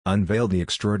unveiled the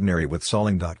extraordinary with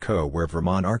Solling.co, where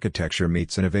Vermont architecture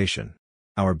meets innovation.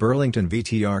 Our Burlington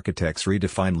VT architects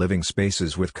redefine living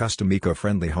spaces with custom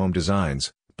eco-friendly home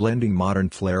designs, blending modern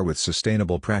flair with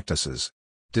sustainable practices.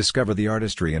 Discover the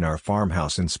artistry in our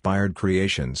farmhouse-inspired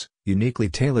creations, uniquely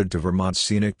tailored to Vermont's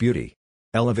scenic beauty.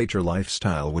 Elevate your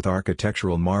lifestyle with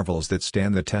architectural marvels that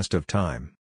stand the test of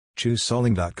time. Choose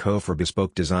Solling.co for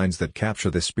bespoke designs that capture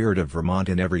the spirit of Vermont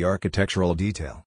in every architectural detail.